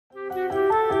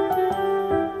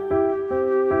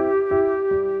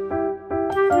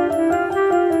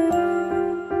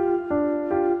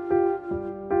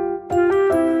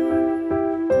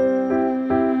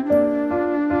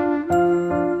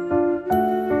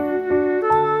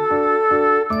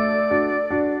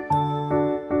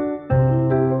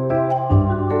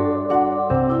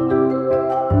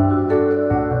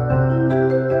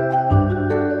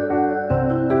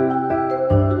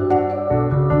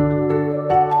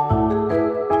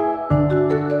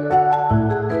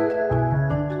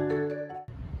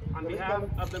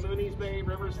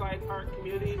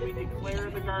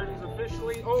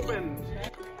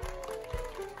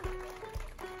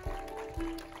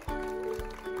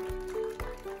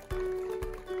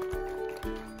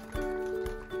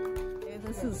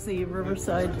This is the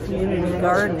Riverside Community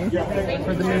Garden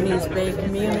for the Mooney's Bay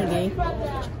community.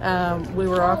 We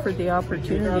were offered the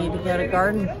opportunity to get a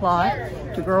garden plot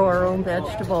to grow our own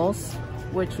vegetables,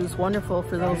 which was wonderful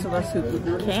for those of us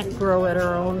who can't grow at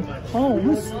our own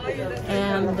homes,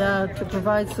 and to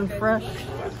provide some fresh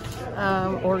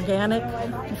organic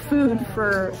food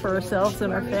for ourselves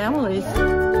and our families.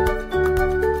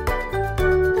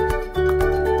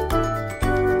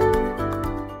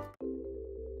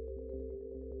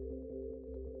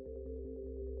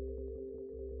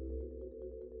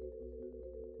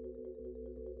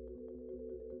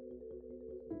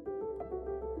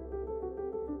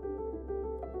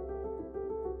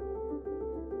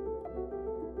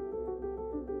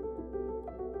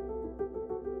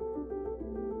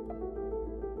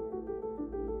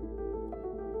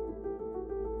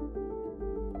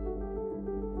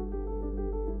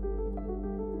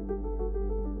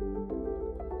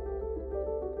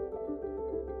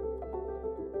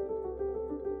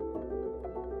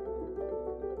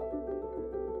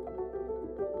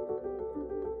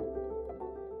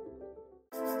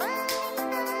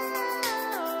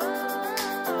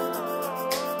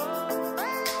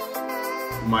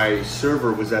 My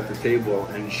server was at the table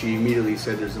and she immediately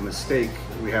said, "There's a mistake,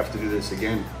 we have to do this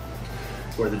again."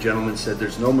 Where the gentleman said,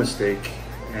 "There's no mistake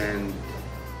and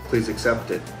please accept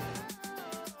it."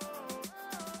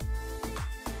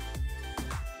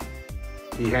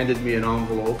 He handed me an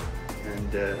envelope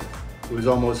and it was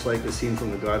almost like a scene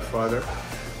from The Godfather,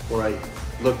 where I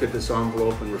looked at this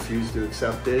envelope and refused to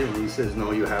accept it, and he says,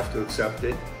 "No, you have to accept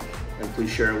it and please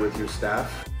share it with your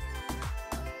staff."